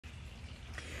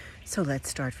So let's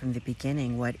start from the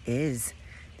beginning. What is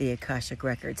the Akashic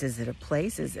Records? Is it a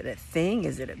place? Is it a thing?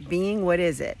 Is it a being? What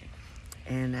is it?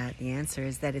 And the answer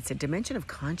is that it's a dimension of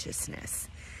consciousness.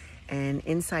 And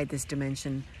inside this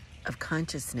dimension of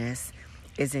consciousness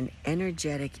is an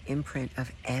energetic imprint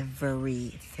of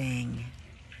everything.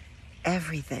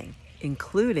 Everything,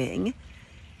 including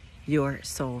your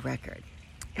soul record.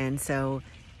 And so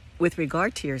with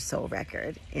regard to your soul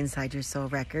record, inside your soul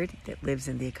record that lives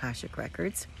in the Akashic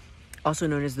Records, also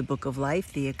known as the Book of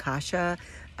Life, the Akasha,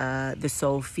 the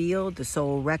soul field, the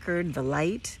soul record, the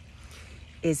light,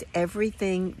 is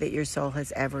everything that your soul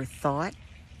has ever thought,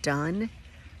 done,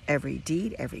 every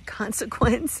deed, every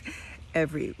consequence,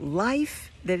 every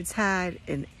life that it's had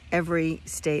in every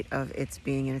state of its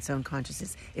being in its own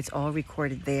consciousness. It's all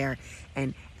recorded there.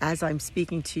 And as I'm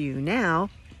speaking to you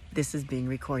now, this is being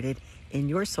recorded in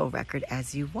your soul record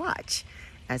as you watch,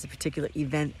 as a particular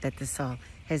event that the soul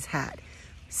has had.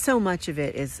 So much of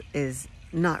it is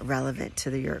not relevant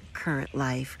to your current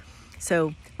life.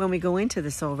 So when we go into the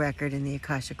soul record in the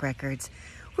Akashic Records,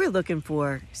 we're looking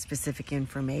for specific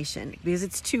information because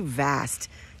it's too vast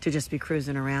to just be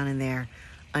cruising around in there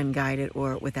unguided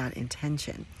or without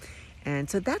intention. And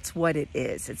so that's what it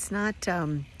is. It's not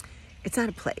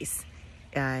a place.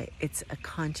 It's a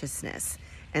consciousness.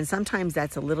 And sometimes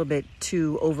that's a little bit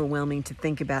too overwhelming to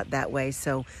think about that way.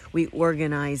 So we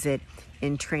organize it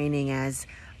in training as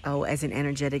an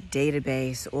energetic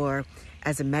database, or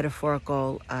as a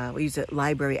metaphorical, we use a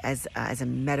library as a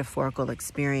metaphorical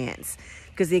experience,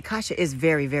 because the Akasha is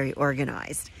very, very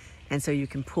organized. And so you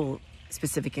can pull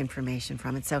specific information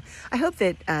from it. So I hope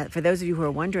that for those of you who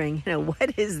are wondering,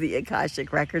 what is the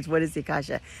Akashic Records? What is the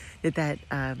Akasha? That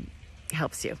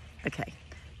helps you. Okay,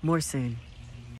 more soon.